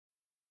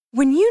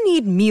When you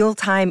need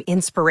mealtime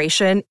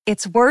inspiration,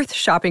 it's worth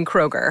shopping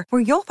Kroger,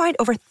 where you'll find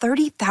over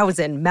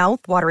 30,000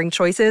 mouth-watering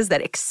choices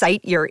that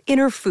excite your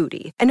inner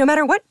foodie. And no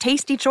matter what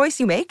tasty choice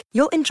you make,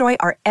 you'll enjoy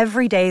our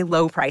everyday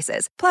low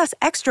prices, plus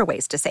extra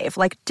ways to save,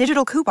 like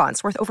digital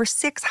coupons worth over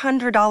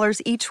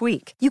 $600 each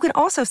week. You can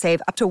also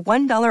save up to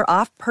 $1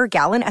 off per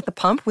gallon at the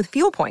pump with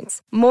fuel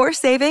points. More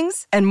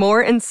savings and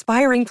more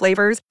inspiring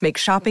flavors make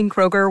shopping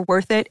Kroger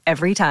worth it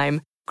every time.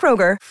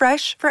 Kroger,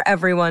 fresh for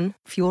everyone.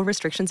 Fuel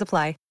restrictions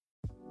apply.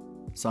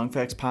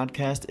 Songfacts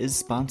Podcast is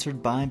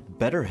sponsored by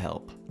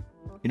BetterHelp.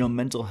 You know,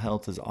 mental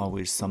health is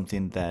always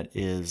something that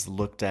is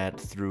looked at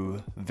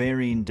through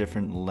varying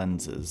different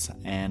lenses,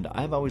 and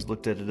I've always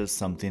looked at it as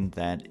something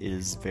that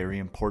is very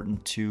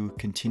important to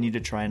continue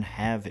to try and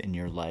have in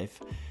your life.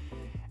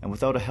 And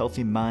without a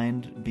healthy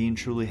mind, being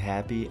truly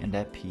happy and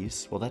at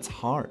peace, well, that's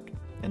hard.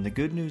 And the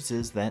good news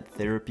is that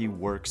therapy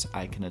works.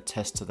 I can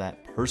attest to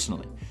that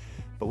personally.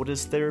 But what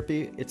is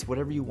therapy? It's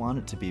whatever you want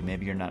it to be.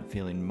 Maybe you're not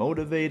feeling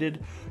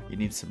motivated, you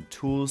need some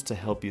tools to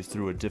help you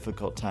through a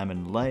difficult time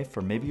in life,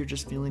 or maybe you're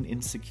just feeling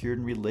insecure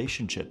in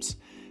relationships,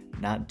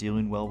 not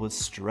dealing well with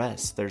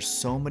stress. There's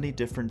so many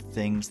different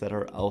things that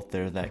are out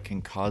there that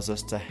can cause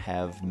us to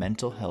have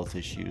mental health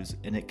issues,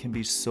 and it can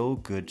be so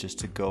good just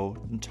to go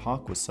and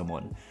talk with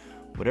someone.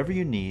 Whatever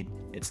you need,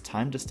 it's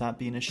time to stop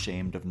being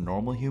ashamed of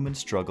normal human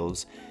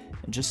struggles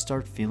and just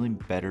start feeling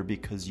better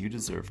because you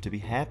deserve to be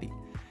happy.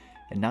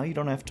 And now you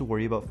don't have to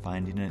worry about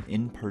finding an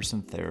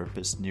in-person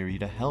therapist near you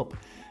to help.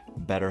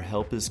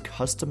 BetterHelp is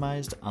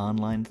customized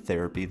online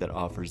therapy that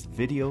offers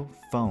video,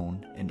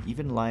 phone, and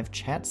even live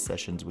chat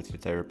sessions with your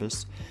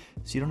therapist,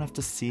 so you don't have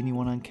to see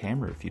anyone on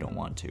camera if you don't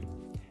want to.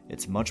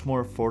 It's much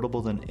more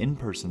affordable than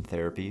in-person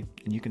therapy,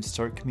 and you can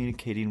start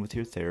communicating with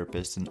your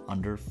therapist in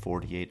under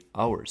 48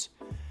 hours.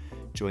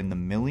 Join the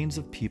millions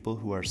of people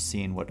who are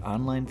seeing what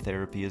online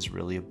therapy is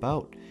really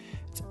about.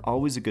 It's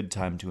always a good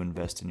time to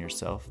invest in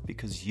yourself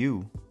because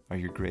you are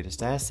your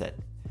greatest asset.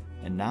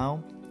 And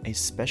now, a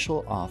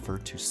special offer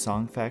to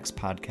Songfacts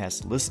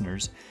Podcast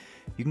listeners.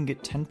 You can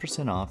get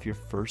 10% off your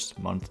first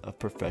month of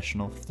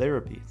professional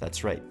therapy.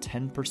 That's right,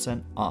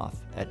 10%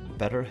 off at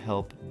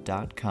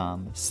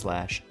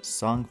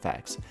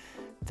betterhelp.com/songfacts.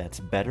 That's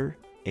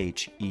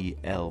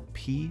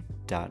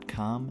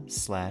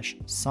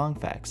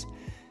betterhelp.com/songfacts.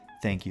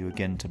 Thank you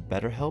again to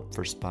BetterHelp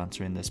for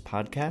sponsoring this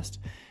podcast,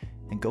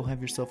 and go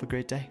have yourself a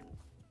great day.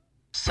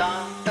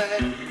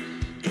 Songfacts.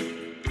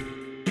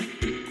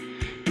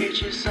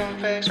 Get your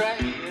songfacts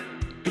right here.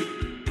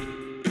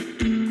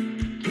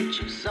 Get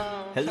your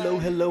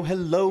songfacts.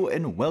 Hello,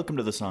 and welcome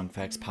to the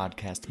Songfacts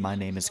Podcast. My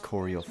name is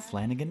Corey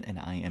O'Flanagan, and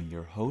I am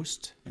your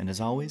host. And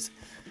as always,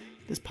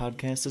 this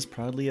podcast is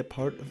proudly a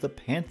part of the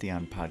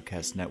Pantheon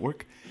Podcast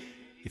Network.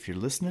 If you're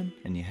listening,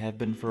 and you have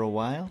been for a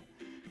while,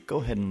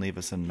 go ahead and leave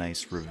us a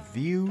nice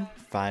review.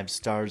 5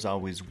 stars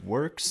always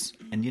works.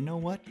 And you know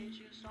what?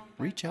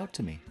 Reach out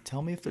to me.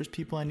 Tell me if there's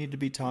people I need to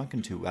be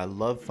talking to. I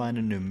love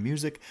finding new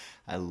music.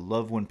 I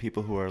love when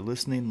people who are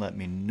listening let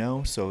me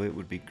know, so it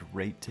would be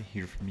great to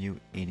hear from you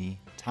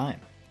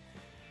anytime.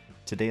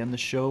 Today on the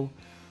show,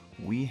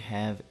 we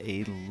have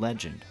a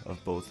legend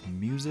of both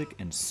music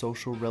and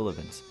social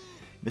relevance.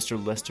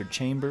 Mr. Lester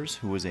Chambers,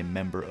 who was a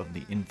member of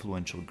the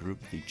influential group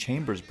the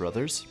Chambers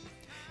Brothers.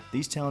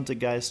 These talented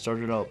guys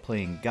started out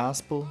playing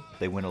gospel.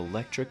 They went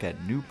electric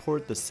at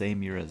Newport the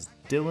same year as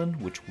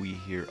Dylan, which we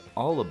hear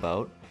all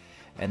about.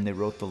 And they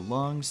wrote the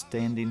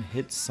long-standing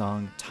hit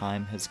song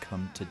Time Has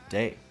Come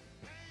Today.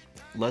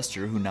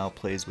 Lester, who now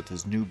plays with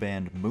his new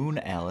band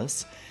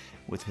Moonalice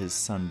with his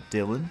son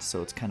Dylan,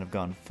 so it's kind of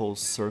gone full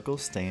circle,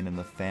 staying in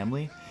the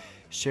family,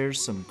 shares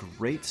some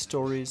great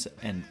stories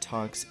and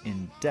talks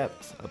in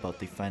depth about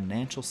the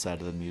financial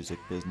side of the music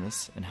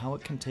business and how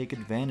it can take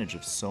advantage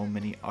of so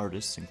many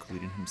artists,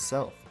 including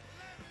himself.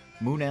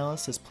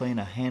 Moonalice is playing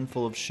a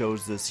handful of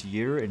shows this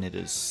year, and it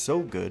is so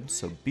good,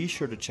 so be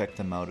sure to check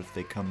them out if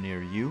they come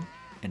near you.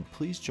 And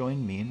please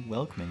join me in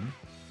welcoming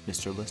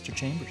Mr. Lester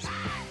Chambers.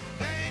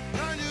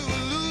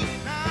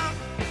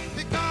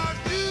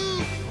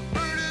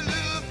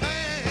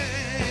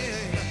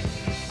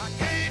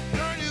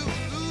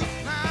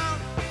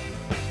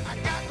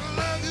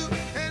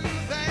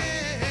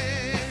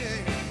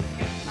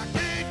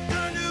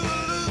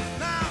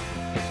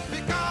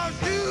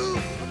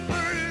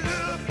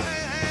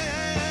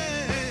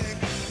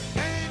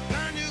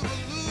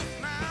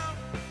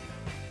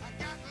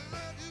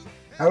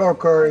 Hello,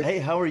 Corey. Hey,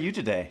 how are you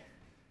today?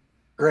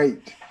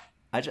 Great.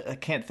 I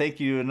can't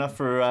thank you enough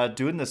for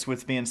doing this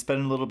with me and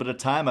spending a little bit of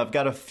time. I've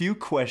got a few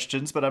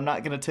questions, but I'm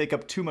not going to take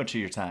up too much of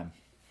your time.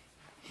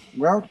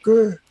 Well,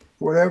 good.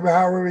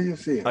 However you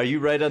see it. Are you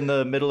right on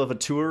the middle of a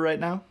tour right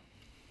now?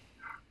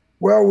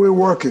 Well, we're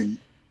working,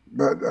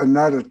 but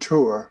not a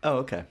tour. Oh,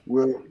 okay.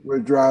 We're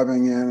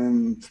driving in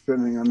and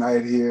spending a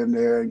night here and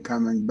there and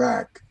coming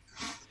back.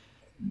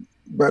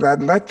 But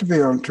I'd like to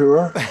be on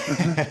tour.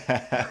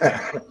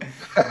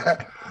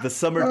 The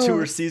summer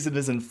tour season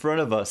is in front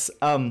of us.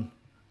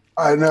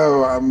 I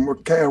know. I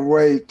can't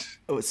wait.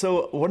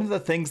 So one of the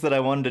things that I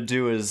wanted to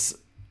do is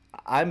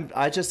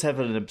I just have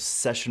an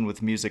obsession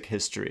with music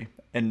history,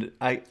 and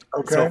so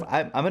Okay.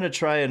 I'm going to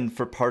try and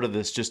for part of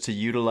this just to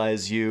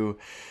utilize you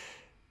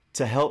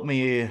to help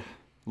me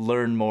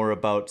learn more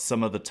about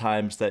some of the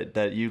times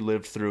that you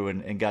lived through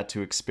and got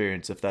to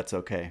experience, if that's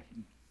okay.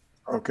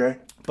 Okay.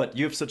 But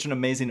you have such an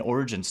amazing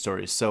origin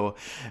story. So,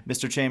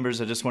 Mr.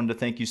 Chambers, I just wanted to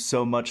thank you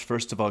so much,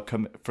 first of all,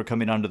 for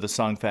coming onto the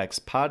Song Facts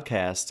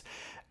podcast.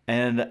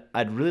 And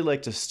I'd really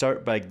like to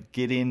start by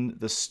getting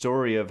the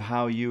story of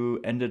how you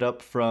ended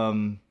up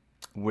from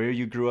where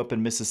you grew up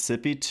in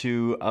Mississippi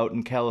to out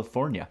in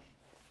California.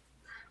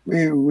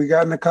 We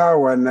got in the car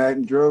one night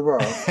and drove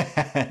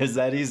off. Is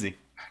that easy?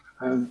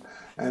 And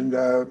and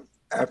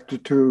after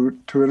two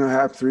and a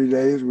half, 3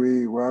 days,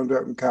 we wound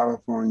up in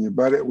California.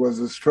 But it was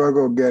a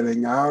struggle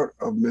getting out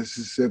of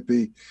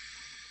Mississippi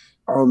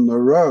on the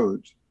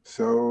road.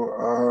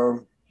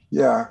 So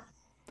yeah.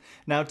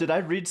 Now, did I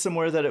read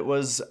somewhere that it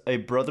was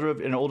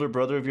an older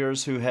brother of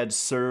yours who had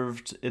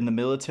served in the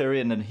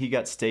military and then he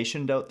got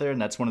stationed out there, and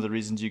that's one of the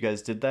reasons you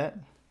guys did that?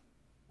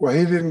 Well,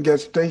 he didn't get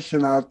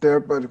stationed out there,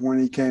 but when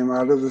he came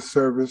out of the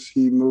service,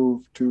 he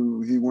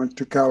went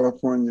to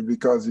California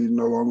because he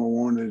no longer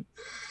wanted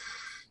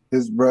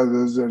his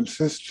brothers and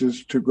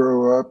sisters to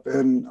grow up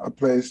in a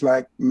place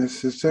like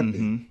Mississippi.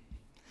 Mm-hmm.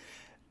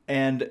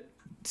 And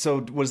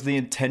so was the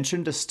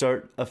intention to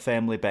start a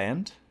family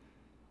band?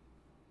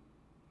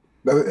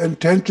 The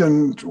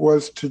intention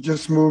was to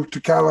just move to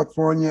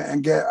California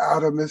and get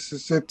out of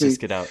Mississippi. Just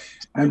get out.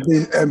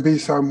 And be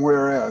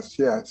somewhere else,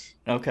 yes.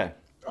 Okay.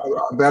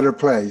 A better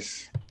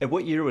place. And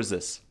what year was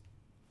this?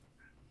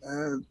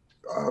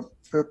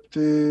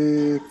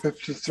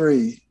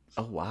 53.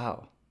 Oh,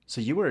 wow. So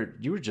you were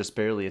just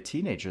barely a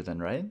teenager then,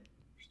 right?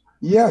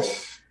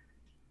 Yes.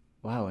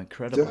 Wow,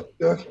 incredible.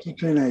 Just a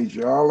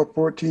teenager, all of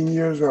 14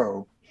 years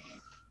old.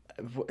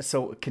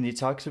 So can you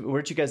talk to me?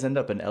 Where'd you guys end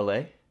up, in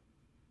LA?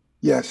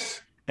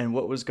 Yes. And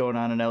what was going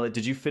on in LA?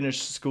 Did you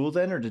finish school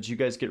then, or did you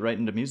guys get right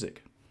into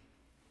music?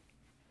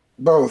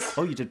 Both.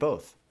 Oh, you did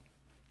both.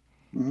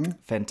 Mm-hmm.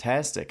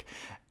 Fantastic.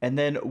 And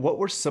then what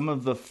were some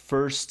of the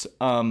first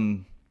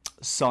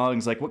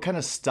songs? Like, what kind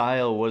of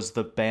style was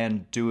the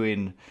band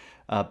doing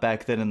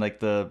back then in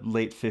like the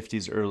late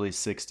 50s, early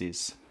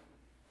 60s?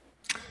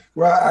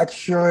 Well,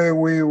 actually,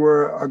 we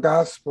were a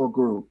gospel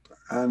group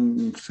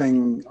and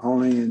sang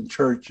only in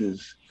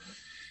churches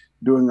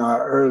during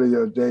our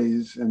earlier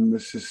days in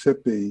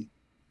Mississippi,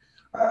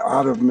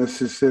 out of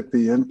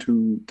Mississippi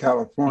into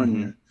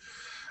California.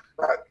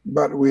 Mm-hmm.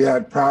 But we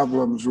had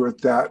problems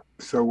with that,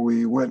 so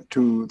we went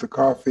to the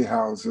coffee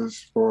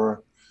houses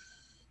for,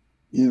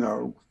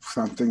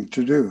 something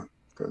to do,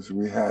 because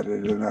we had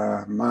it in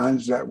our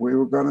minds that we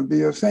were going to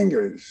be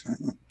singers.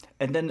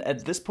 And then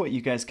at this point,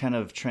 you guys kind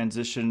of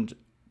transitioned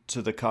to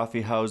the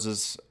coffee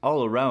houses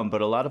all around,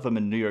 but a lot of them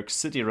in New York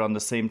City around the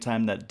same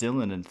time that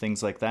Dylan and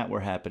things like that were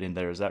happening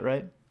there. Is that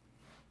right?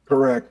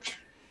 Correct.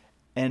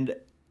 And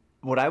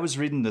what I was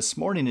reading this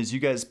morning is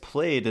you guys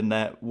played in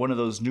that one of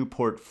those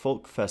Newport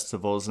folk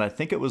festivals, and I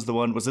think it was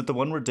was it the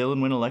one where Dylan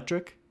went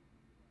electric?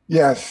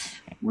 Yes,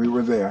 we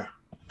were there.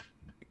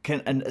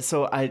 And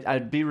so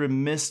I'd be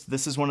remiss.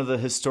 This is one of the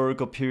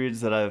historical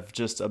periods that I've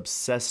just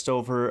obsessed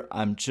over.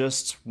 I'm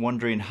just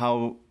wondering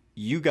how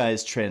you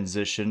guys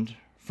transitioned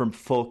from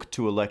folk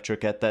to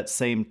electric at that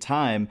same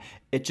time.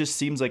 It just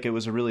seems like it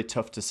was a really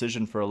tough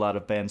decision for a lot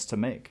of bands to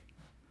make.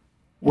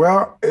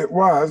 Well, it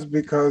was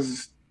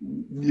because,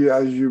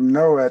 as you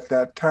know, at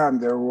that time,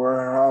 there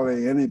were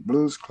hardly any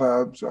blues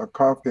clubs or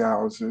coffee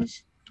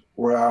houses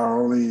were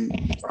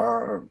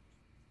our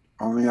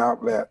only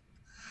outlet.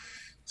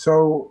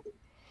 So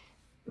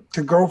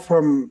to go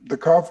from the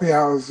coffee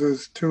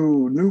houses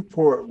to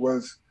Newport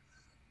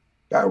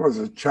that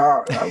was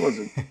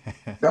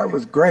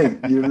great,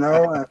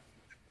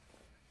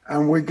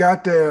 And we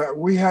got there,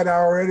 we had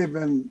already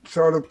been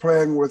sort of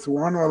playing with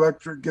one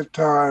electric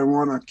guitar and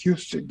one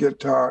acoustic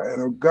guitar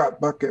and a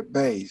gut bucket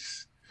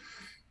bass.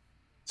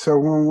 So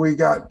when we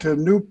got to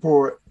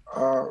Newport,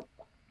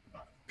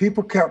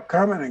 people kept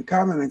coming and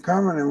coming and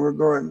coming, and we're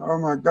going, oh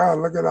my God,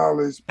 look at all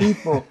these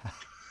people.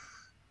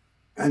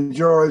 And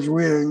George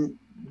Wien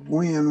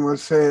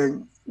was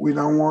saying, we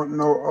don't want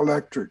no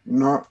electric,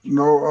 no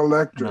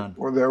electric. None.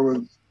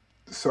 Well,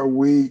 so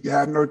we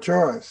had no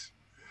choice.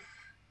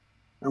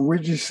 And we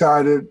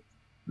decided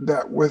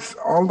that with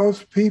all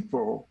those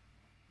people,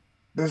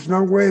 there's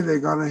no way they're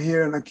going to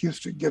hear an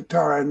acoustic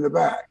guitar in the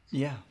back.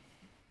 Yeah.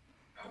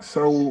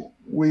 So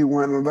we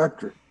went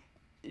electric.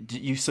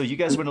 So you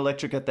guys went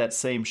electric at that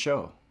same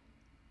show?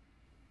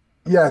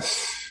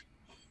 Yes.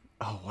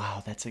 Oh,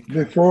 wow. That's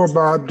incredible. Before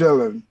Bob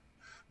Dylan.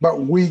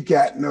 But we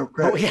got no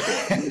credit.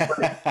 Oh,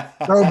 yeah.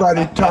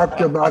 Nobody talked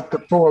about the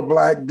poor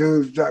black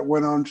dudes that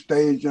went on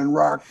stage and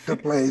rocked the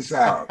place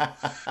out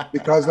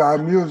because our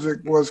music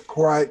was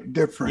quite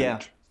different. Yeah.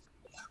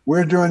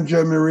 We're doing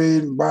Jimmy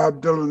Reed,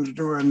 Bob Dylan's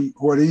doing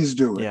what he's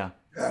doing. Yeah.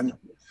 And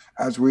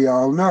as we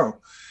all know.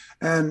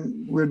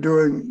 And we're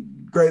doing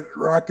great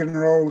rock and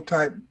roll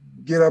type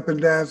get up and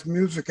dance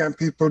music, and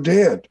people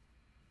did.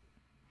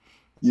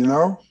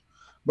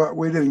 but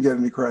we didn't get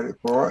any credit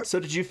for it. So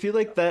did you feel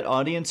like that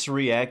audience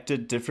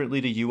reacted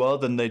differently to you all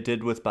than they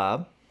did with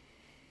Bob?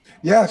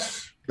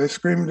 Yes, they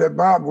screamed at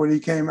Bob when he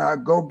came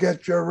out, "Go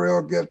get your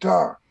real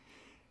guitar."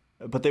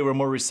 But they were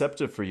more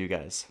receptive for you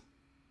guys.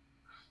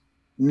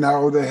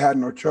 No, they had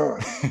no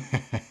choice.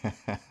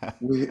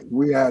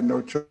 We had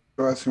no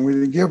choice, and we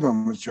didn't give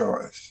them a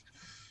choice.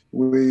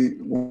 We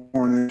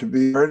wanted to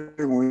be heard,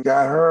 and we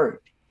got heard.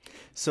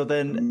 So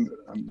then,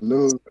 A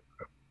little,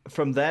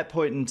 from that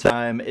point in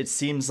time, it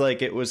seems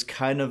like it was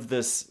kind of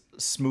this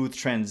smooth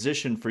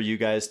transition for you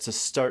guys to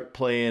start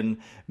playing,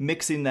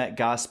 mixing that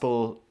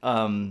gospel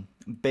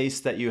bass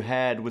that you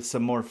had with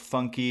some more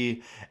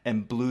funky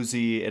and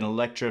bluesy and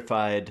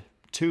electrified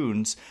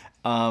tunes.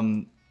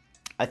 I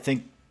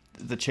think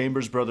the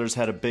Chambers Brothers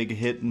had a big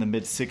hit in the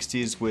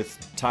mid-'60s with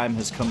Time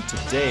Has Come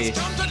Today.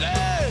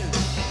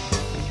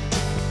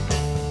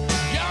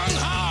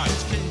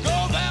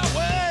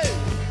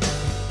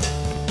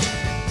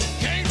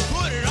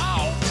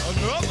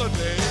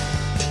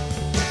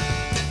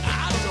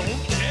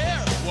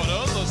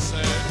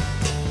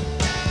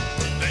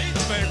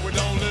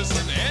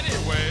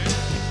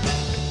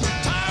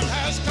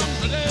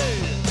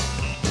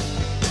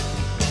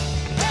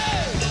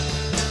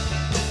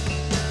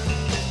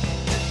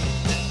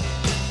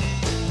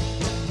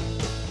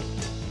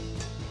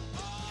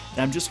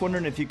 And I'm just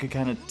wondering if you could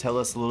kind of tell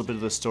us a little bit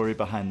of the story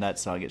behind that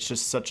song. It's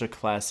just such a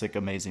classic,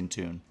 amazing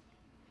tune.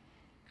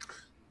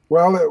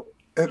 well,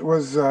 it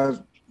was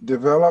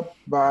developed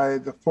by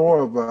the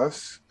four of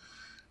us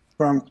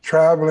from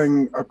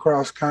traveling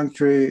across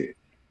country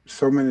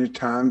so many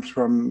times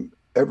from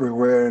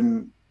everywhere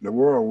in the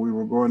world. We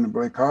were going to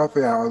play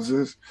coffee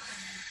houses,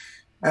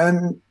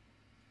 and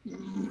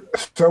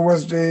so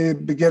was the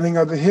beginning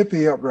of the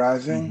hippie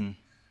uprising,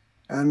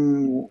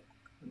 and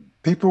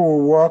people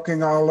were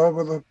walking all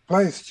over the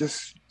place,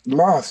 just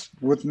lost,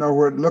 with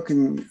nowhere,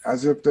 looking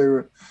as if they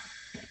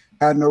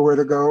had nowhere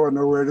to go or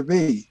nowhere to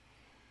be.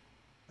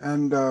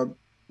 And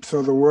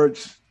so the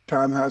words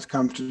 "Time Has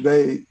Come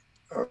Today"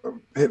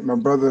 got my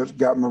brother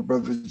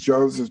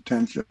Joe's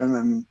attention,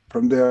 and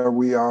from there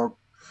we all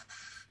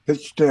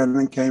pitched in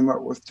and came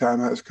up with "Time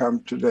Has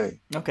Come Today."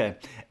 Okay,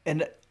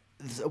 and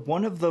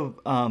one of the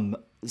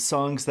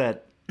songs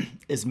that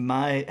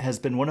has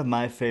been one of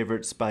my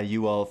favorites by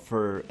you all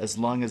for as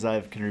long as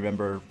I can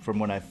remember, from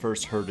when I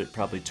first heard it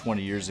probably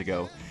 20 years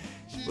ago,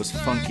 was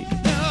 "Funky."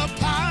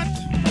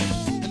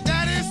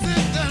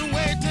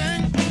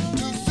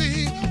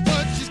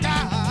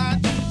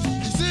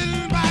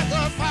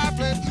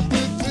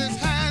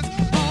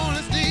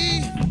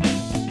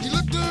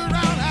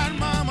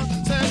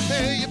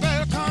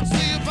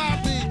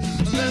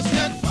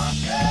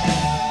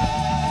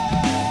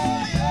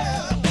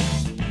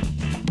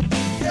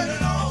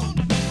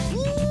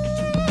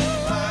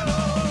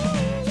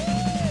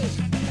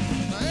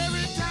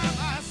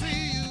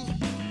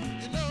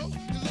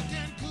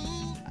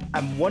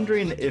 I'm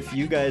wondering if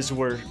you guys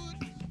were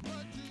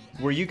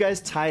you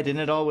guys tied in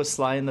at all with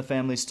Sly and the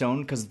Family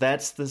Stone? Because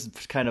that's the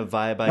kind of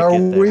vibe I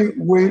get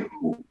there.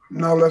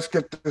 No, let's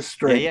get this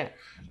straight. Yeah.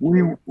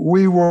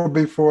 We were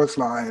before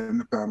Sly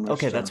and the Family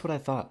Okay, Stone. that's what I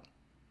thought.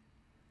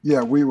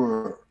 Yeah, we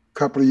were a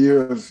couple of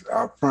years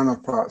out front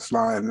of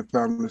Sly and the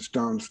Family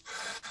Stones.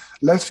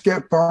 "Let's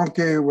Get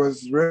Funky"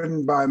 was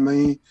written by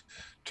me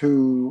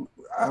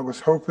I was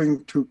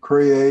hoping to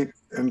create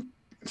and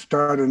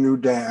start a new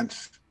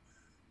dance,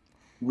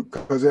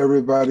 because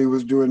everybody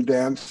was doing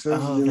dances.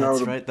 Oh,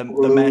 that's right. The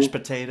mashed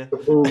potato.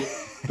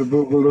 The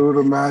boogaloo,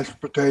 the mashed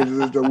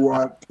potatoes, the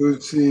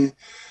watusi,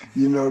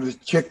 the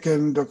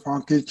chicken, the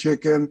funky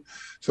chicken.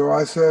 So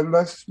I said,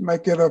 let's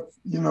make it a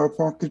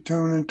funky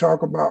tune and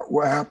talk about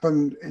what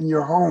happened in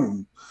your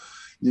home,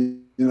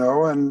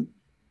 and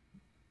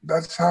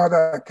that's how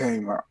that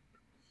came up.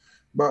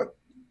 But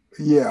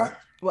yeah.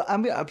 Well,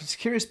 I'm just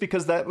curious,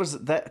 because that was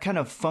that kind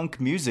of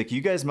funk music.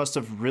 You guys must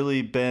have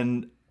really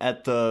been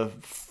at the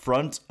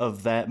front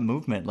of that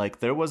movement.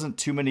 Like, there wasn't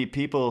too many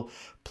people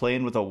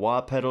playing with a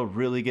wah pedal,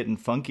 really getting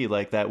funky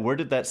like that. Where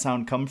did that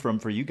sound come from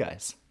for you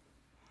guys?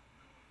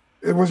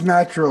 It was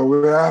natural. We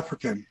were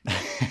African.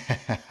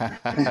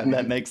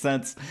 That makes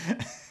sense.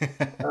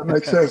 That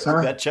makes sense,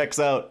 huh? That checks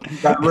out.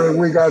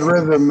 We got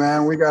rhythm,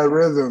 man. We got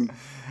rhythm.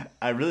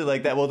 I really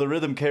like that. Well, the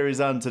rhythm carries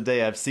on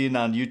today. I've seen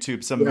on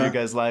YouTube some of you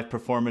guys' live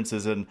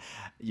performances, and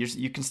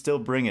you can still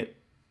bring it.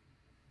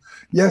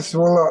 Yes,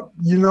 well,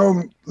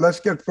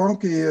 "Let's Get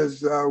Funky"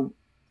 is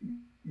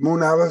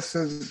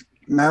Moonalice's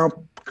now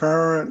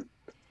current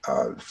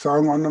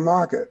song on the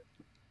market.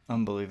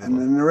 Unbelievable.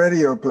 And in the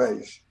radio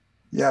plays.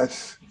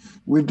 Yes,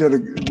 we did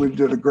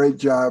a great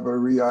job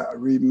of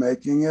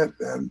remaking it,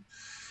 and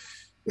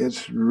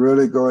it's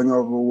really going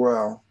over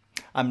well.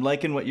 I'm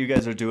liking what you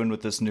guys are doing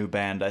with this new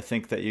band. I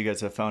think that you guys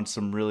have found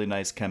some really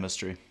nice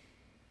chemistry.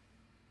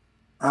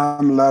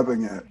 I'm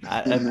loving it.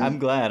 I'm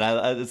glad.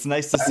 It's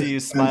nice to see you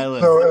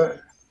smiling. So,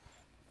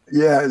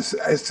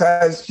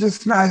 it's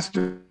just nice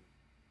to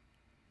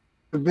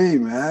be,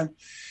 man.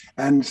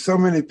 And so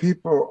many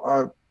people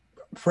are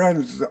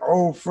friends, the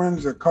old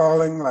friends are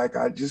calling. Like,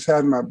 I just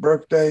had my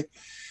birthday,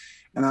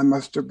 and I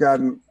must have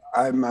gotten.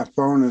 My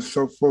phone is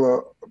so full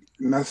of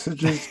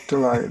messages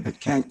till I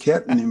can't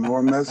get any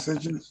more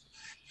messages.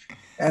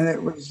 And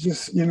it was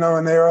just,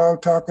 and they're all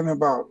talking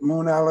about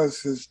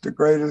Moonalice is the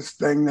greatest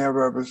thing they've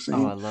ever Oh, I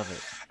seen. love it.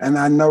 And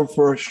I know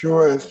for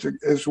sure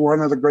it's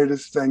one of the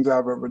greatest things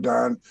I've ever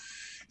done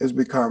is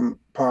become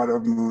part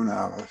of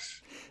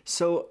Moonalice.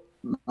 So,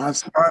 My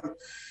son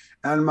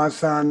my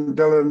son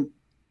Dylan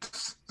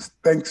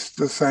thinks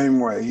the same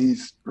way.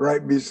 He's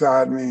right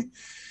beside me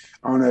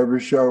on every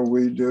show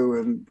we do.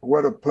 And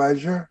what a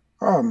pleasure.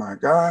 Oh my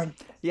God.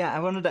 yeah, I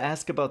wanted to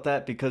ask about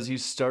that because you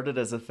started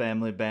as a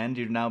family band.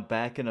 You're now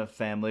back in a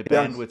family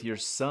band Yes. with your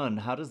son.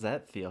 How does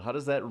that feel? How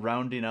does that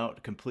rounding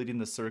out, completing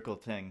the circle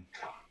thing?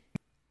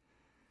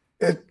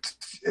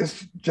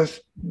 It's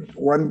just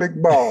one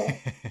big ball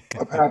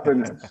of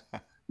happiness,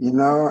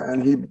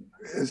 and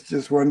it's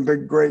just one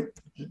big great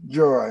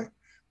joy.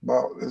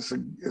 Well, it's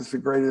the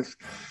greatest.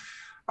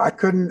 I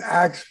couldn't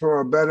ask for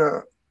a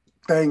better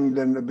thing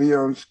than to be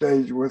on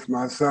stage with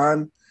my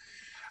son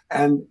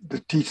and the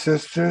T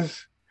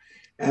sisters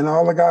and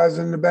all the guys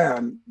in the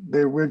band.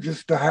 We're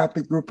just a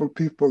happy group of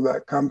people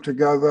that come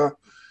together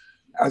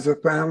as a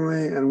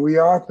family, and we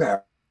are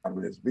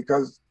families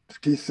because the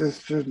T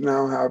sisters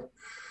now have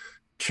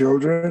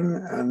children,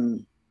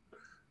 and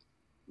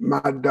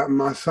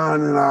my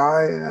son and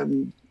I,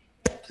 and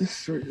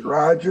just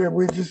Roger,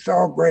 we're just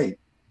all great,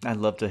 I'd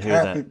love to hear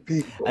happy that. And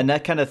people,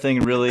 that kind of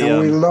thing really, and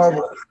we love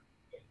it.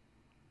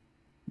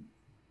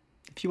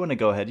 if you want to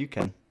go ahead, you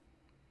can.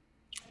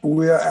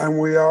 We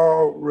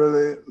all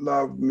really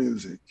love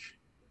music.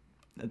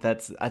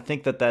 I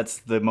think that's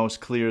the most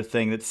clear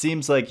thing. It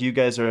seems like you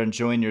guys are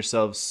enjoying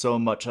yourselves so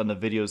much on the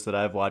videos that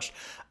I've watched.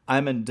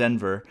 I'm in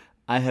Denver.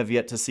 I have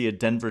yet to see a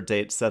Denver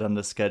date set on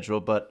the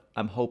schedule, but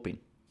I'm hoping.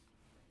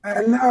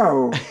 I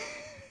know.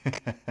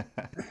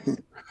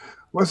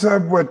 What's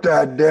up with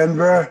that,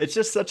 Denver? It's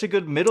just such a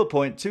good middle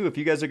point too. If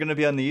you guys are going to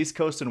be on the East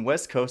Coast and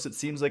West Coast, it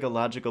seems like a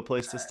logical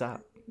place to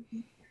stop.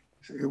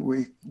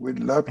 We'd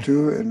love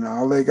to, and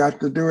all they got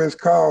to do is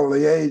call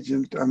the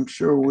agent. I'm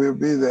sure we'll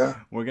be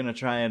there. We're gonna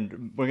try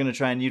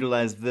and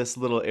utilize this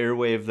little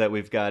airwave that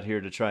we've got here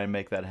to try and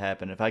make that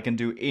happen. If I can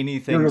do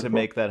anything to Beautiful.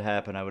 make that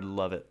happen, I would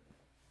love it.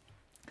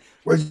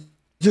 Well,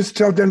 just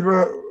tell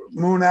Denver,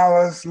 Moon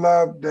Alice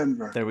love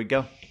Denver. There we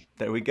go.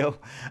 There we go.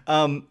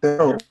 Um,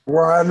 So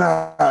why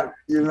not?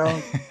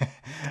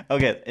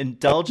 okay,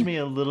 indulge me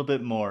a little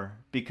bit more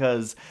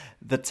because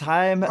the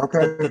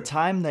Okay.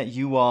 time that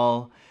you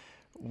all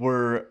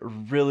were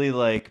really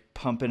like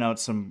pumping out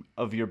some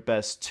of your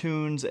best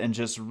tunes and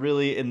just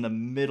really in the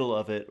middle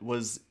of it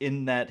was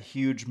in that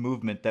huge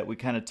movement that we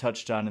kind of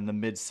touched on in the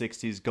mid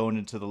 60s going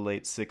into the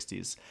late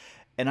 60s.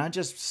 And I'm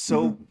just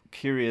so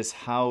curious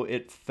how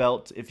it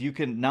felt, if you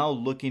can now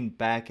looking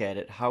back at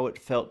it, how it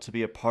felt to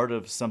be a part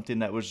of something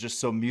that was just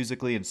so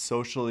musically and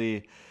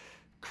socially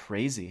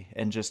crazy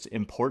and just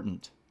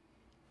important.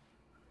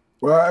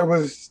 Well,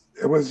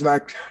 it was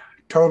like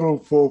total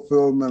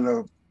fulfillment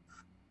of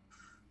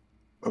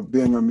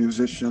being a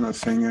musician, a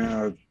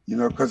singer,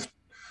 because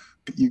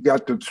you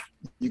got to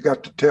you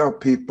got to tell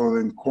people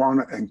in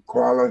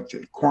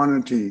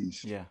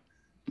quantities. Yeah.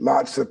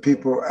 Lots of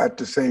people at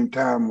the same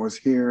time was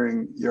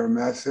hearing your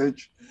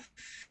message,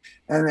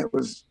 and it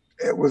was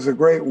a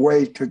great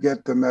way to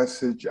get the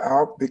message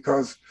out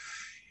because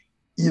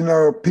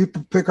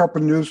people pick up a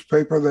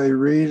newspaper, they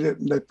read it,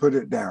 and they put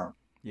it down.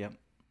 Yep.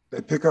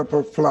 They pick up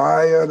a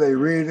flyer, they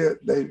read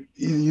it, they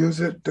use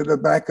it to the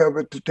back of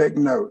it to take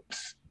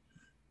notes,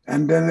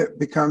 and then it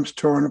becomes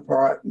torn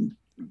apart. And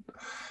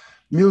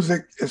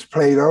music is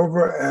played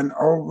over and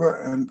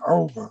over and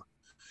over,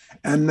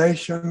 and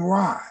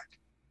nationwide,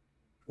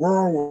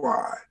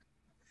 worldwide,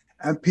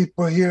 and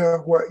people hear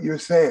what you're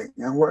saying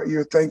and what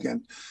you're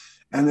thinking.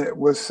 And it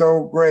was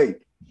so great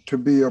to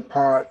be a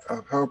part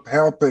of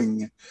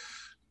helping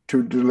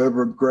to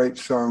deliver great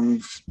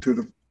songs to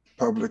the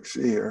public's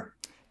ear.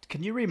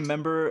 Can you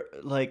remember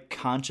like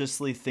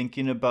consciously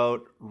thinking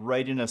about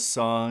writing a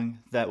song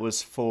that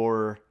was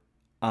for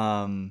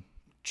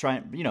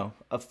trying,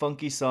 a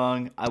funky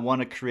song, I want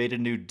to create a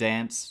new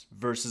dance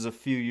versus a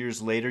few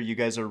years later you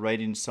guys are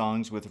writing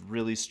songs with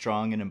really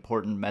strong and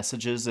important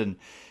messages, and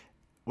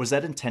was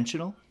that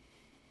intentional?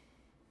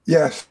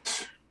 Yes,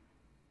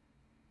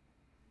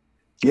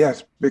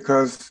 yes,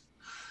 because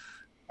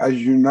as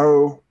you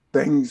know,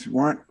 things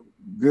weren't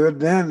good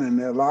then and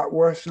they're a lot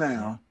worse Yeah.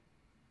 now.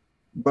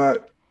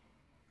 But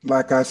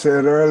like I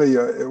said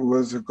earlier, it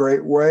was a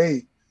great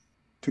way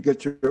to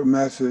get your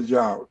message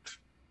out,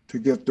 to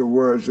get the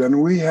words.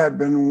 And we had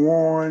been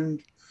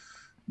warned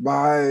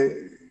by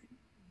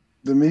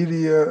the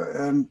media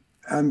and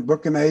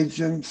booking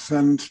agents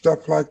and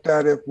stuff like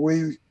that. If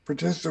we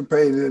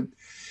participated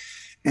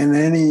in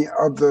any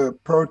of the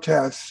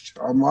protests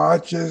or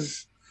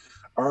marches,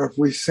 or if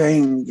we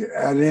sang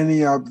at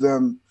any of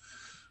them,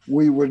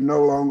 we would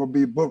no longer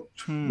be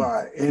booked Hmm.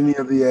 by any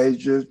of the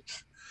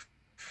agents.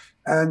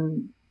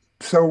 And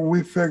so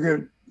we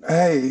figured,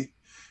 hey,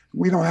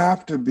 we don't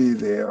have to be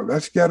there.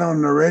 Let's get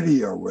on the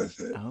radio with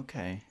it.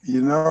 Okay.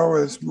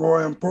 It's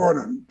more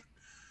important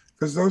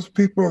because those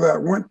people that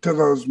went to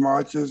those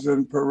marches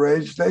and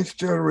parades, they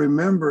still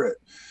remember it.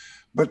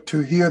 But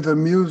to hear the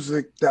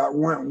music that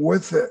went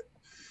with it,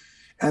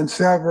 and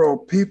several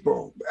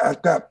people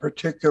at that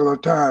particular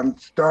time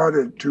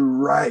started to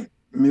write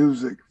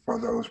music for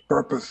those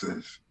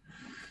purposes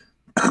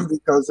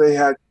because they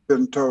had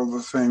been told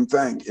the same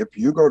thing. If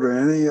you go to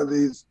any of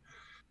these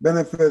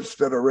benefits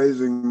that are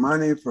raising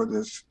money for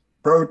this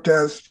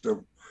protest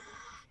of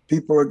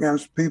people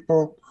against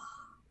people,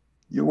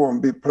 you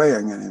won't be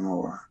playing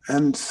anymore.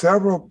 And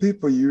several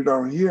people you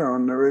don't hear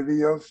on the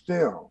radio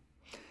still.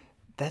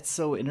 That's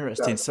so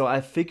interesting. So I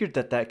figured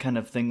that kind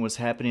of thing was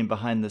happening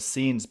behind the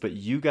scenes, but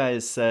you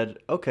guys said,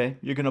 okay,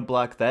 you're going to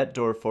block that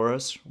door for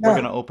us. We're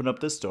going to open up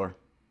this door.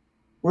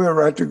 We'll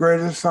write the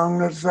greatest song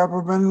that's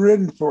ever been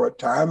written for it.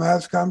 Time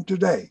has come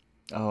today.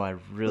 Oh, I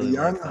really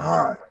young like that.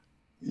 heart.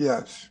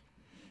 Yes.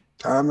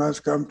 Time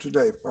has come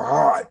today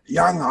for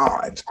young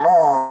hearts,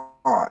 all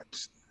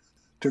hearts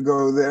to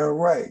go their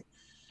way.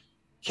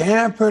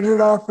 Can't put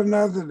it off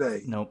another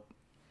day. Nope.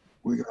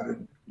 We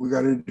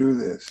got to do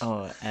this.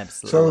 Oh,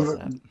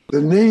 absolutely. So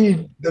the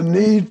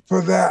need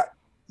for that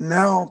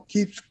now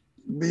keeps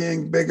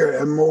being bigger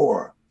and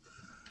more,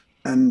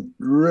 and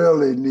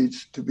really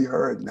needs to be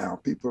heard now.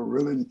 People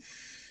really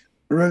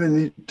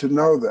need to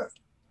know that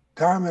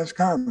time has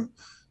come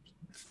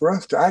for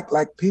us to act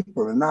like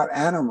people and not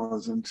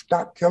animals, and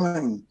stop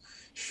killing,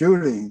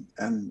 shooting,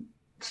 and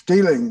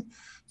stealing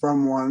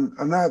from one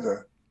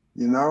another.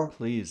 You know,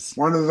 please.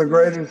 One of the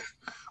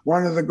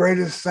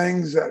greatest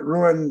things that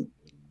ruined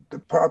the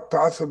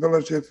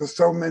possibility for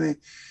so many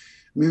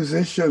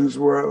musicians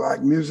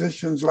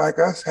musicians like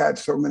us had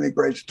so many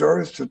great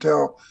stories to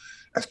tell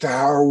as to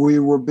how we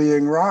were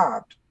being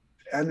robbed,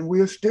 and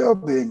we're still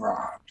being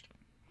robbed.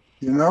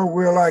 You know,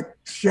 we're like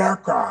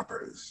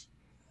sharecroppers.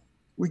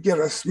 We get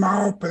a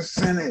small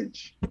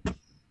percentage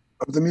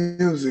of the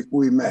music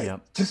we make,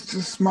 just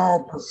a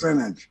small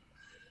percentage.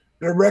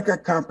 The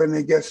record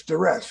company gets the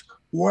rest.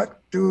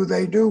 What do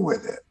they do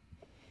with it?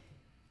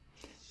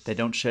 They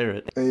don't share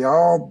it.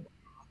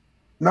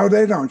 No,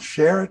 they don't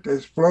share it. They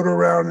float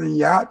around in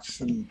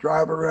yachts and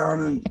drive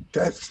around in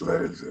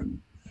Teslas, and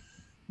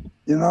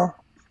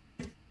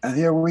and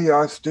here we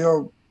are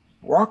still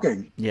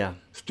walking. Yeah.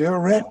 Still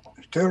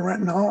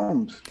renting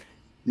homes.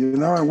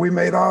 And we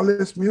made all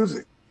this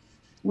music.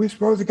 We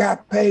supposed to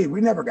got paid.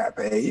 We never got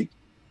paid.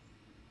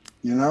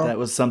 That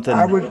was something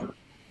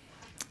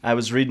I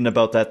was reading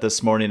about that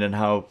this morning, and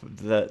how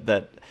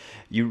that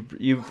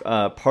you've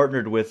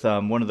partnered with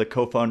one of the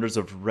co-founders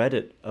of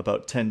Reddit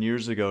about 10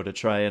 years ago to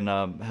try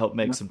and help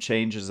make some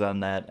changes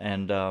on that.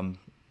 And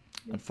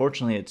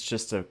unfortunately, it's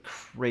just a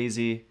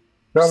crazy,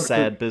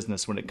 sad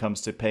business when it comes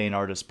to paying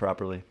artists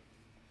properly.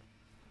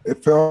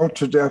 It fell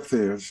to deaf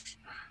ears,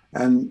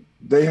 and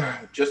they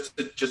just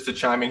to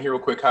chime in here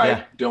real quick.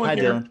 Hi, Dylan. Hi,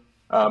 here.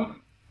 Dylan.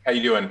 How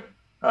you doing?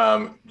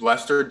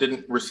 Lester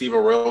didn't receive a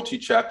royalty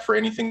check for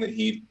anything that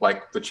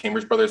the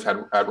Chambers Brothers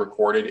had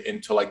recorded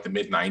into the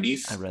mid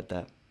 90s. I read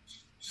that.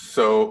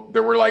 So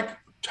there were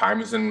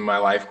times in my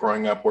life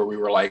growing up where we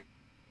were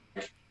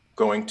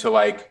going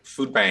to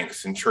food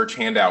banks and church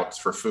handouts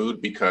for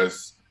food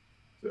because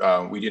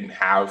we didn't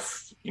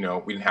have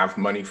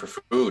money for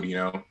food,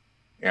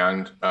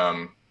 and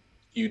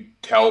you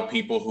tell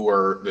people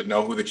that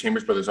know who the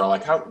Chambers Brothers are,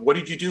 what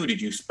did you do?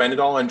 Did you spend it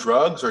all on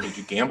drugs, or did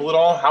you gamble it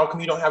all? How come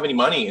you don't have any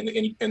money?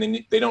 And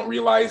then they don't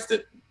realize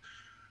that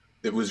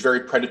it was very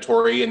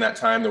predatory in that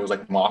time. There was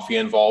mafia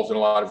involved in a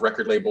lot of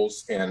record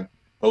labels, and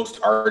most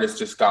artists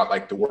just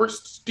got the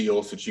worst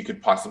deals that you could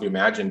possibly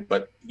imagine.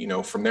 But,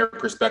 from their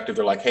perspective,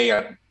 they're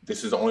hey,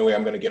 this is the only way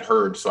I'm going to get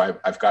heard. So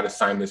I've got to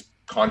sign this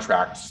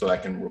contract so I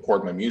can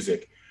record my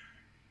music.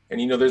 And,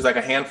 there's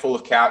a handful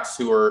of cats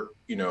who are,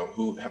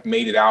 who have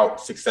made it out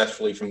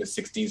successfully from the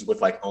 60s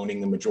with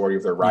owning the majority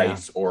of their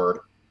rights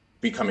or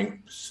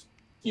becoming,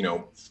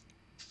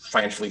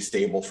 financially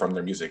stable from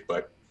their music.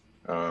 But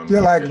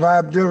like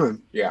Bob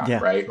Dylan. Yeah,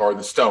 right. Or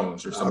the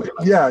Stones or something.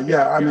 I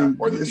mean,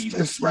 or the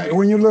Beatles, right?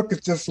 When you look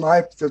at this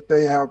life that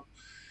they have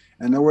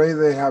and the way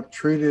they have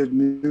treated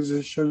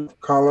musicians of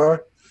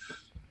color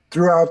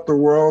throughout the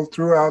world,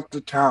 throughout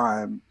the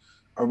time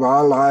of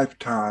our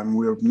lifetime,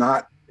 we have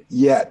not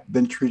yet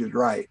been treated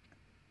right.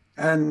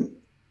 And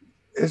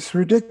it's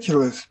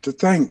ridiculous to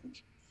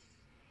think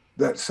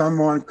that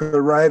someone could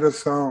write a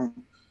song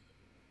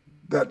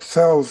that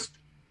sells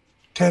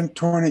 10,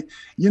 20,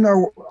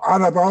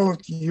 out of all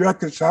of the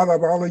records, out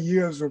of all the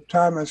years of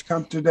time has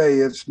come today,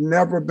 it's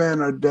never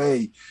been a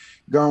day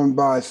gone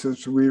by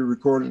since we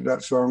recorded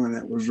that song and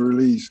it was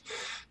released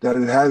that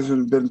it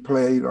hasn't been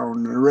played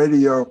on the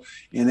radio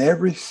in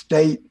every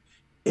state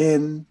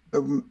in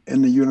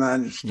the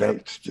United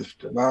States,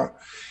 just about.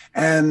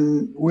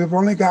 And we've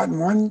only gotten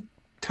one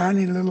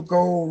tiny little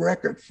gold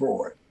record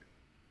for it.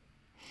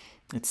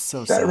 It's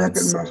so sad. That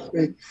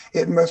record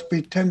must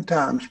be 10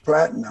 times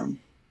platinum.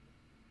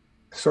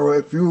 So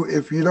if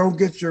you don't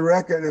get your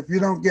record, if you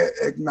don't get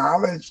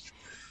acknowledged,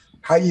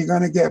 how you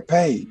going to get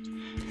paid?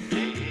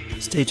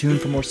 Stay tuned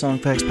for more Song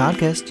Facts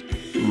Podcast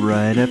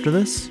right after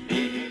this.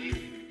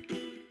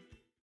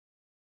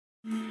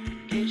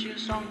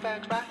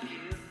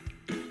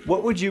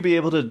 What would you be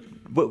able to,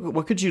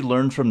 what could you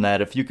learn from that?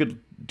 If you could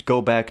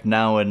go back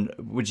now, and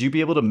would you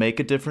be able to make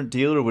a different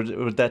deal, or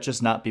would that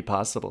just not be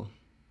possible?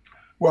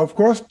 Well, of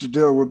course, the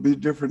deal would be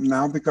different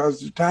now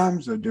because the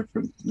times are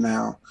different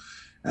now.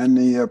 And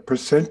the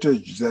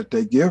percentage that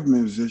they give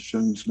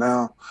musicians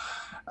now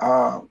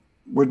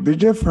would be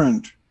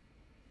different.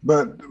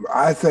 But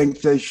I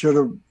think they should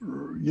have,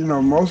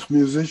 most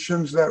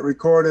musicians that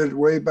recorded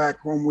way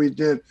back when we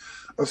did,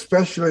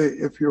 especially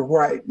if you're a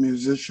white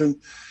musician,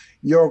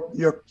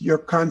 your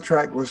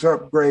contract was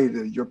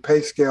upgraded, your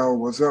pay scale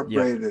was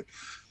upgraded. Yep.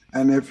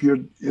 And if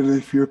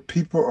you're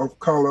people of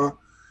color,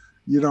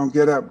 you don't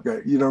get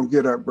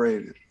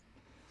upgraded.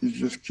 You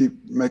just keep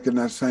making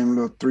that same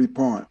little 3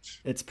 points.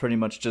 It's pretty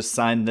much just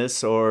sign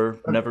this or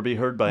never be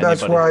heard by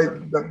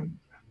anybody.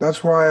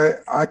 That's why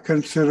I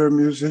consider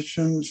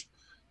musicians'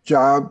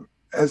 job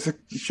as a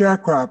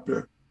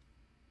sharecropper.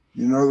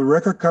 The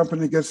record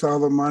company gets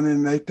all the money,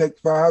 and they take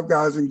 5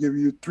 guys and give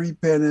you 3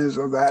 pennies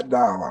of that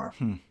dollar,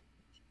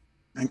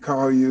 and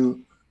call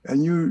you,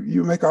 and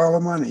you make all the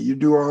money. You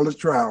do all the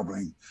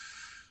traveling.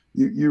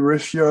 You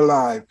risk your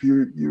life.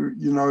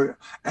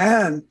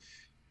 And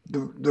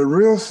the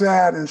real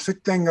sad and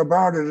sick thing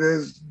about it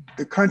is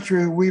the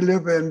country we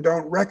live in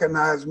don't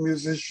recognize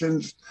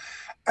musicians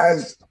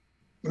as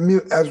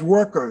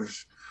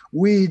workers.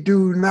 We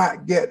do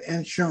not get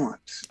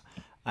insurance.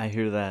 I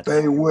hear that.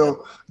 They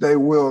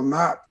will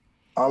not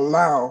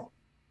allow.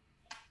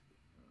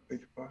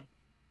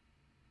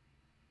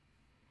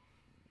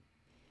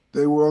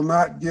 They will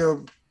not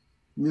give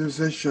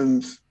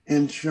musicians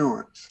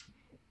insurance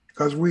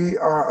because we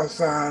are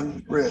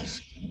assigned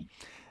risk.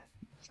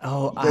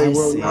 Oh, I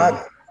see.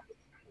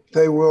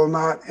 They will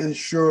not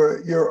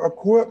insure your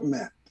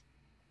equipment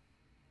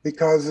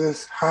because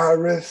it's high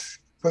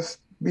risk for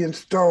being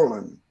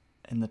stolen.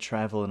 And the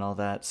travel and all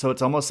that. So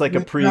it's almost like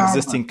a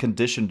pre-existing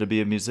condition to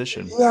be a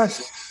musician.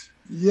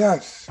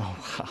 Yes. Oh,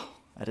 wow.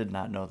 I did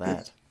not know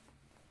that.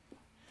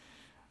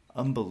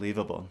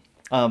 Unbelievable.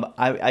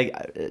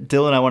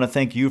 Dylan, I want to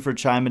thank you for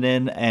chiming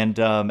in, and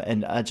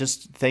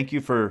just thank you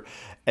for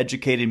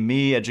educating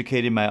me,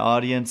 educating my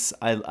audience.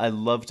 I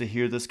love to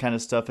hear this kind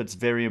of stuff. It's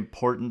very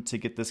important to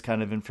get this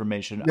kind of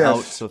information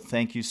out. So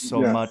thank you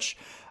so much.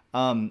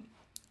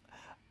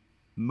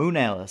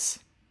 Moonalice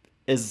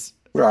is.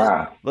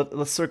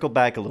 Let's circle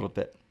back a little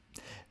bit,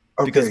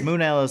 because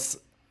Moonalice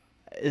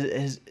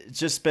has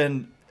just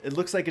been. It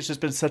looks like it's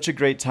just been such a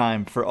great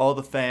time for all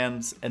the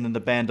fans and then the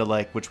band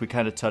alike, which we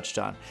kind of touched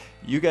on.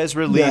 You guys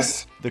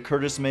released the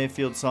Curtis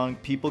Mayfield song,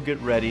 People Get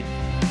Ready.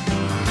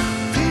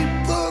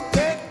 People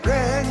get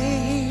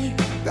ready.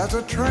 There's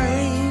a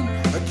train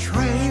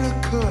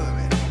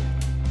a-coming.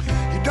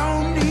 You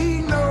don't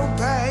need no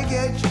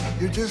baggage.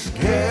 You just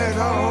get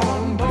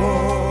on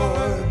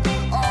board.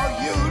 All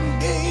you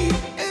need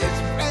is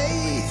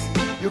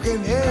faith. You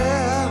can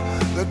hear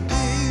the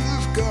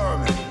diesels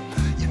coming.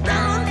 You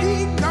don't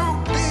need no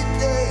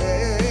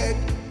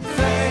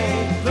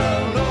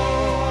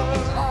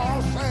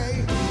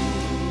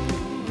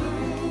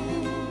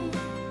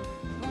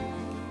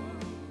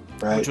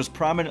which was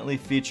prominently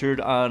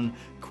featured on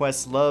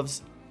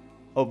Questlove's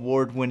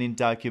award-winning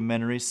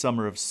documentary,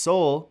 Summer of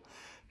Soul.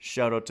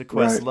 Shout out to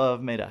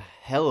Questlove, made a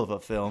hell of a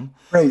film.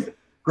 Great.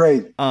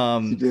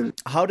 He did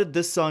it. How did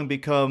this song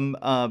become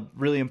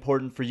really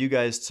important for you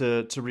guys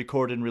to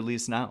record and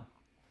release now?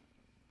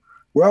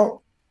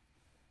 Well,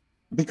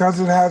 because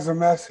it has a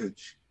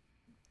message.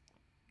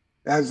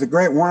 It has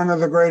one of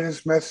the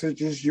greatest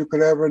messages you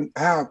could ever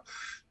have.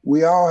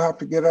 We all have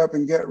to get up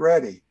and get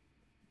ready.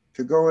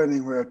 To go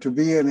anywhere, to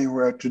be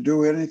anywhere, to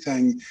do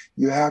anything,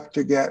 you have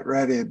to get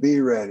ready, be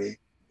ready.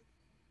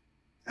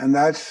 And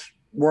that's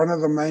one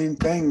of the main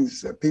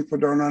things that people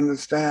don't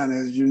understand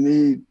is you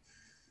need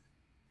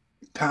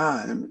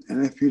time.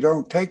 And if you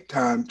don't take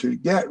time to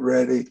get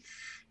ready,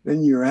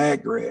 then you're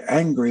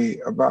angry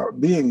about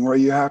being where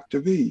you have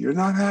to be. You're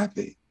not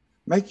happy.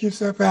 Make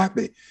yourself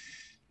happy.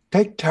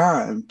 Take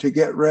time to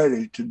get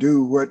ready to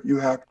do what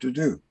you have to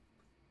do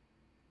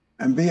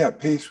and be at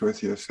peace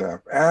with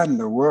yourself and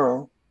the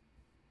world.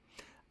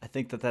 I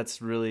think that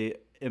that's really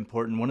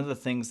important. One of the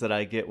things that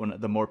I get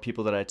the more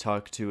people that I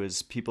talk to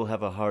is people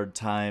have a hard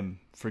time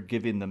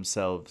forgiving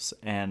themselves,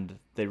 and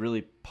they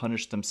really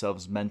punish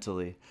themselves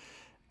mentally.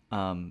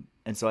 And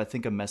so I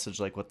think a message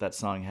like what that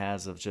song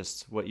has of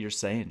just what you're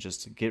saying,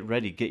 just get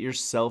ready, get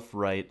yourself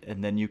right,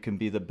 and then you can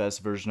be the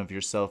best version of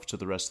yourself to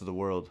the rest of the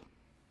world.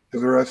 To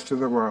the rest of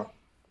the world.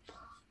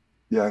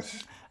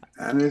 Yes.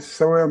 And it's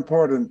so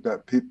important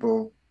that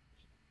people,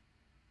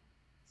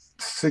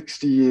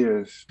 60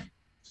 years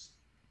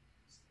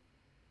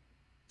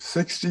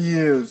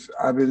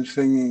I've been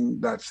singing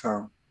that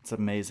song. It's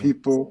amazing.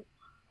 People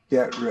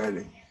get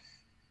ready.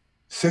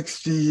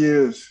 60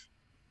 years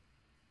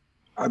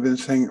I've been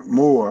singing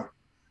more.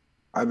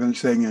 I've been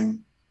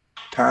singing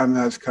Time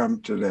Has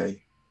Come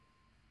Today.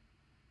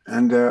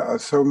 And there are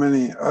so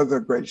many other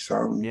great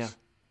songs. Yeah.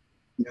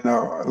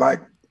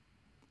 Like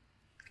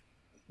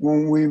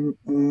when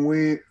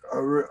we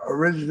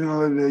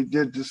originally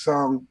did the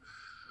song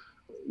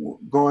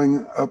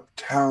going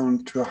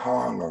uptown to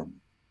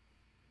Harlem,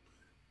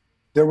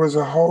 there was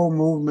a whole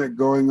movement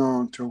going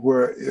on to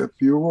where if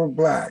you were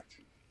Black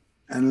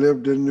and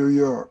lived in New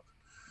York,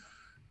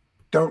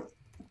 don't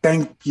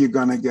think you're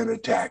going to get a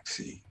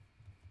taxi,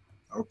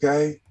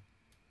 okay?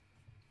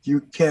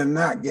 You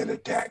cannot get a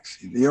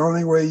taxi. The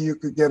only way you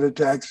could get a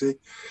taxi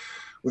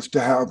was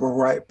to have a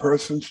white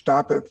person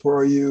stop it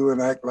for you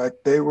and act like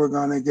they were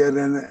going to get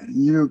in it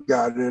and you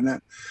got in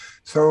it.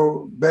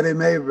 So Betty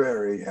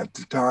Mayberry at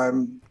the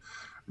time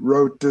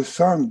wrote this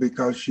song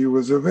because she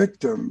was a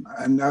victim,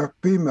 and a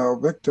female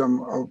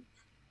victim of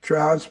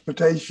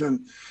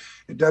transportation.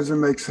 It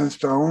doesn't make sense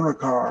to own a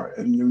car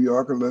in New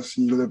York unless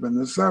you live in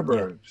the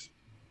suburbs. Yeah.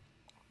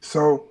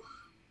 So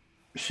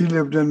she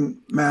lived in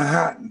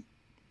Manhattan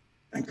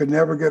and could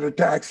never get a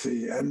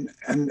taxi, and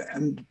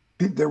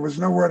there was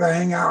nowhere to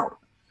hang out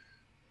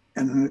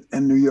in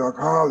New York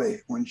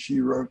Harley when she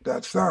wrote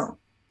that song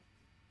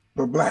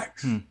for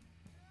Blacks.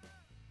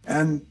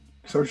 And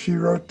so she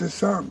wrote this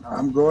song,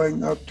 I'm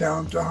going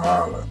uptown to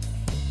Harlem.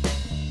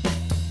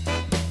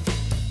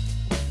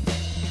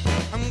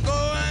 I'm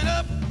going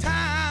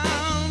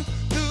uptown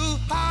to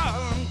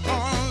Harlem,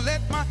 gonna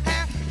let my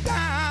hair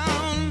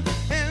down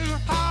in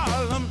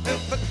Harlem.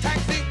 If a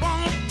taxi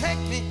won't take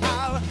me,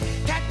 I'll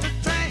catch a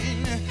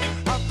train.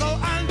 I'll go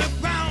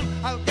underground,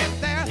 I'll get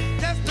there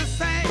just the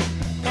same.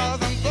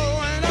 Cause I'm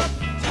going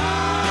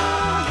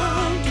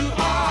uptown to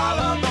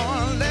Harlem,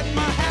 gonna let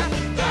my hair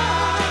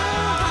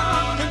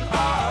down in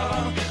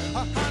Harlem.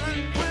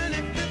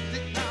 120,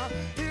 50 now,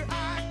 here I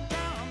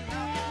come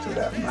now. To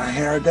let my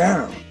hair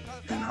down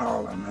in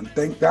Harlem. And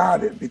thank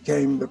God it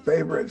became the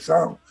favorite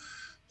song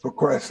for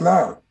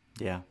Questlove.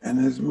 Yeah. And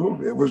his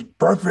movie. It was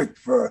perfect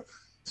for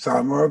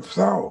Summer of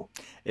Soul.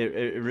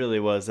 It really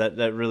was.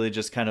 That really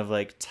just kind of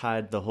like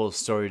tied the whole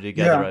story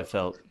together, I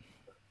felt.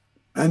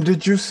 And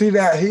did you see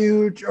that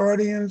huge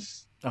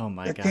audience? Oh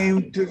my that God.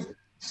 Came to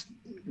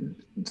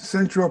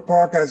Central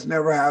Park has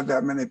never had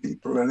that many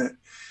people in it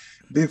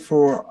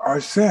before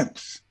or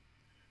since.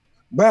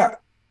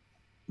 But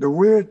the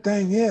weird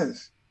thing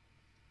is,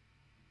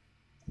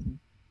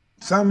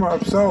 Summer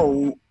of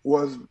Soul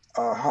was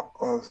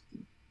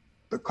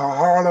the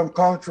Harlem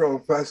Cultural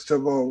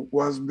Festival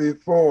was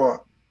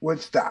before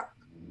Woodstock.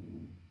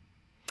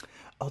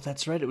 Oh,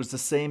 that's right. It was the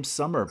same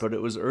summer, but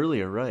it was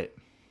earlier, right?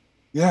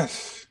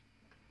 Yes.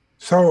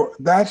 So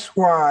that's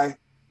why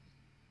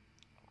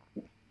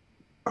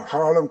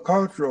Harlem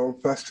Cultural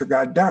Festival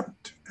got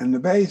dumped in the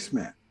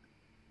basement,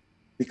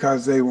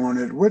 because they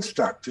wanted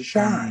Woodstock to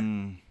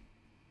shine.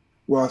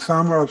 Well,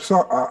 Summer of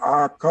Soul,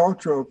 our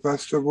cultural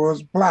festival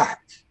was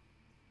Black.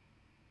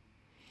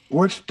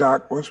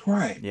 Woodstock was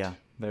white. Yeah,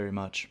 very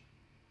much.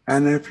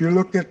 And if you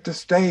look at the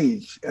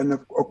stage and the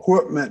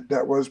equipment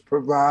that was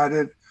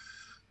provided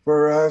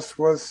for us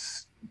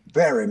was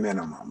very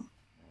minimum.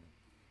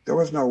 There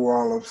was no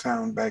wall of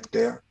sound back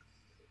there.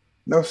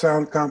 No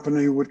sound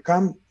company would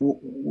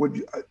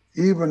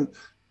even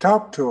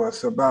talk to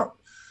us about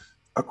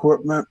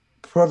equipment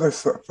for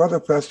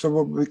the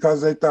festival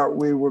because they thought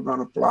we were going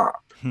to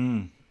flop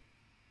and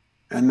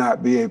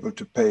not be able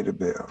to pay the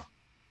bill.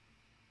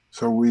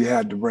 So we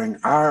had to bring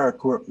our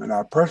equipment,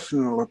 our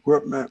personal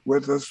equipment,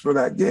 with us for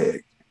that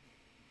gig.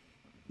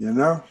 You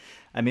know?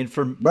 I mean,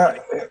 for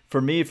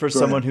me, for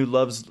someone who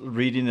loves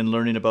reading and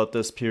learning about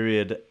this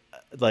period,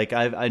 like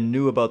I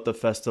knew about the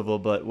festival,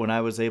 but when I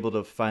was able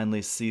to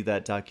finally see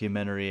that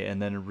documentary and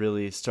then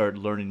really start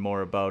learning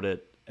more about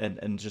it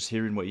and just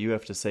hearing what you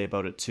have to say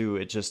about it too,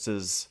 it just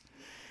is,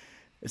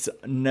 it's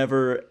a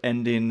never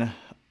ending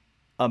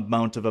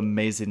amount of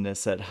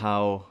amazingness at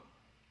how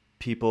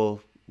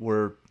people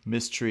were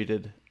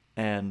mistreated,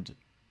 and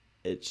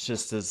it's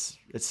just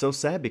it's so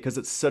sad because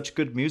it's such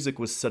good music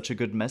with such a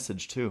good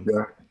message too.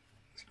 Yeah,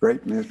 it's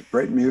great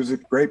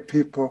music, great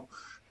people,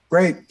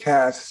 great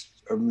cast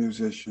of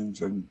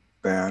musicians and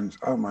bands.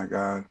 Oh my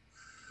God,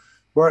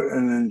 what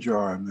an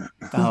enjoyment!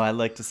 Oh, I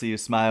like to see you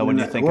smile when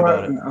you think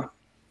about it.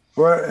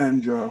 What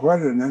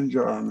an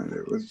enjoyment!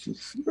 It was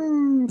just.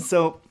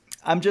 So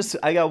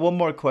I got one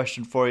more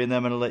question for you, and then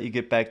I'm going to let you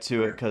get back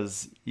to it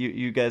because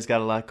you guys got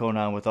a lot going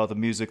on with all the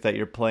music that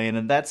you're playing,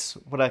 and that's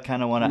what I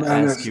kind of want to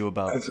ask you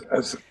about.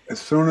 As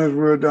soon as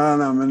we're done,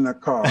 I'm in the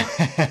car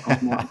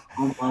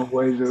on my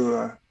way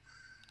to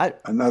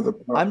another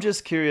part. I'm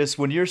just curious,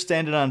 when you're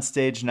standing on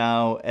stage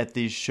now at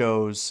these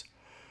shows,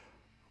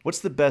 what's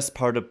the best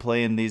part of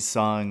playing these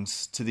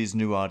songs to these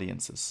new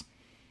audiences?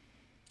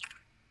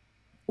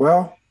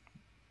 Well,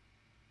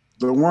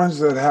 the ones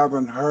that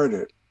haven't heard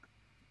it,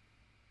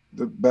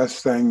 the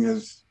best thing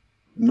is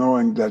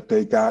knowing that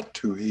they got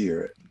to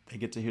hear it. They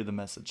get to hear the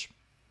message.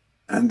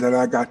 And that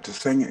I got to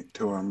sing it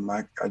to them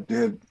like I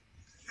did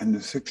in the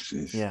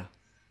 60s. Yeah.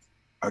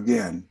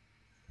 Again.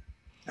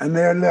 And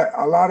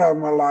a lot of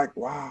them are like,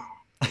 wow.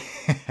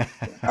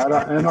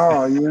 And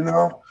all, you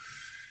know?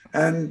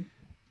 And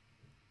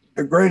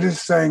the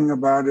greatest thing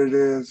about it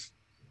is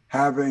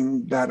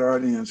having that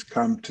audience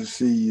come to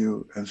see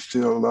you and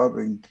still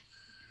loving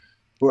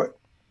what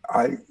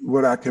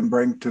I can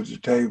bring to the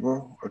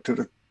table or to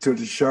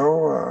the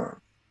show.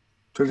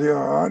 to the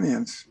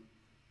audience.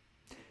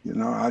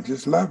 I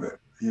just love it,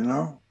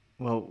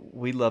 Well,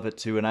 we love it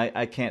too, and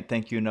I can't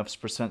thank you enough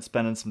for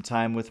spending some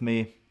time with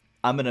me.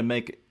 I'm gonna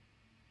make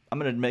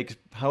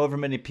however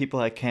many people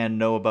I can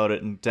know about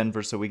it in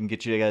Denver, so we can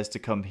get you guys to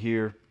come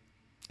here.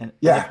 And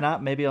if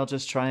not, maybe I'll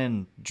just try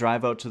and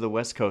drive out to the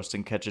West Coast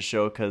and catch a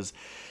show, because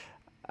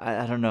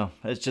I don't know.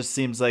 It just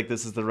seems like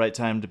this is the right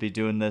time to be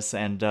doing this.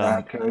 And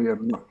I tell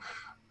you,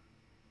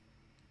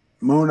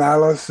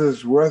 Moonalice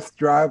is worth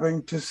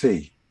driving to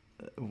see.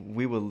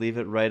 We will leave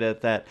it right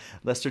at that.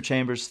 Lester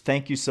Chambers,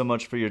 thank you so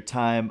much for your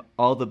time.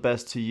 All the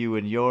best to you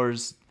and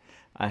yours.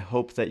 I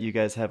hope that you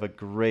guys have a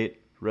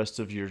great rest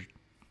of your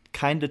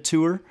kind of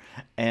tour,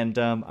 and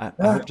I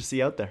hope to see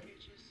you out there.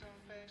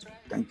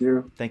 Thank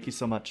you. Thank you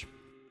so much.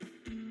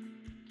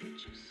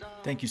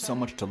 Thank you so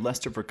much to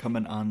Lester for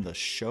coming on the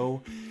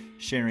show,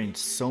 sharing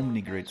so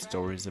many great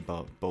stories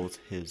about both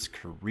his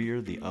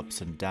career, the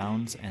ups and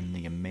downs, and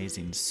the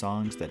amazing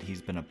songs that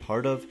he's been a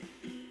part of.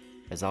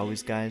 As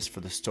always, guys, for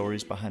the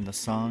stories behind the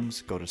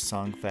songs, go to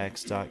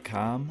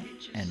songfacts.com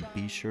and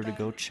be sure to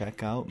go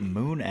check out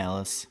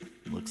Moonalice.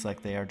 Looks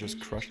like they are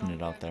just crushing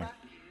it out there.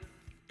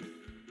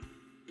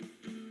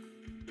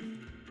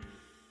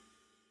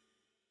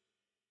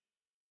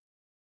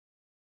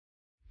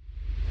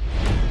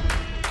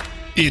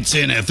 It's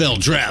NFL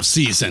draft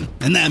season,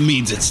 and that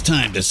means it's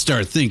time to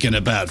start thinking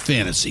about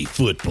fantasy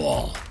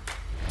football.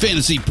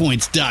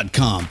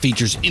 FantasyPoints.com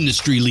features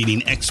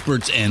industry-leading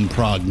experts and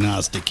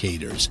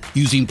prognosticators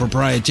using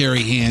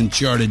proprietary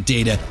hand-charted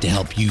data to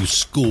help you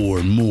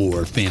score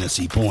more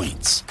fantasy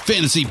points.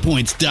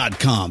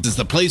 FantasyPoints.com is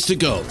the place to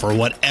go for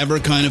whatever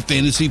kind of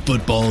fantasy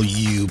football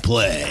you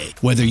play.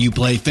 Whether you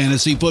play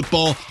fantasy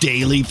football,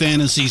 daily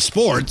fantasy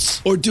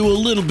sports, or do a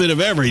little bit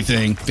of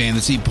everything,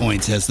 Fantasy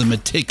Points has the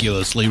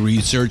meticulously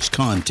researched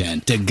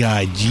content to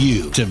guide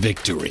you to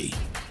victory.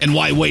 And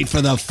why wait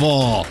for the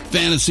fall?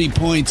 Fantasy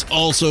Points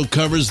also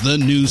covers the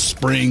new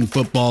spring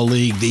football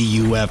league, the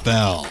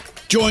UFL.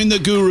 Join the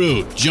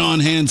guru, John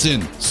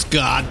Hansen,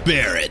 Scott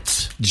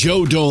Barrett,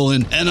 Joe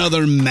Dolan, and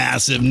other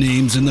massive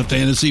names in the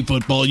fantasy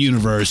football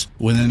universe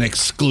with an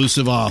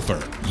exclusive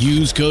offer.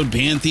 Use code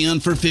Pantheon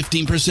for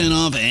 15%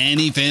 off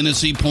any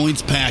Fantasy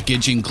Points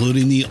package,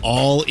 including the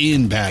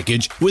all-in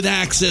package, with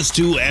access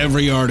to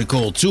every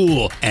article,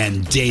 tool,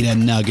 and data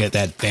nugget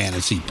that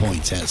Fantasy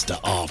Points has to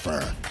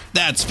offer.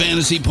 That's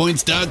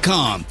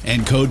FantasyPoints.com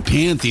and code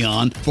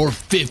Pantheon for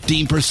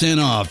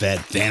 15% off at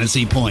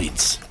Fantasy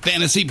Points.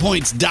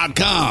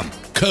 FantasyPoints.com,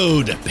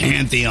 code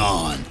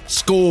Pantheon.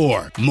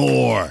 Score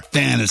more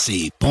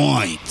fantasy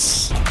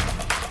points.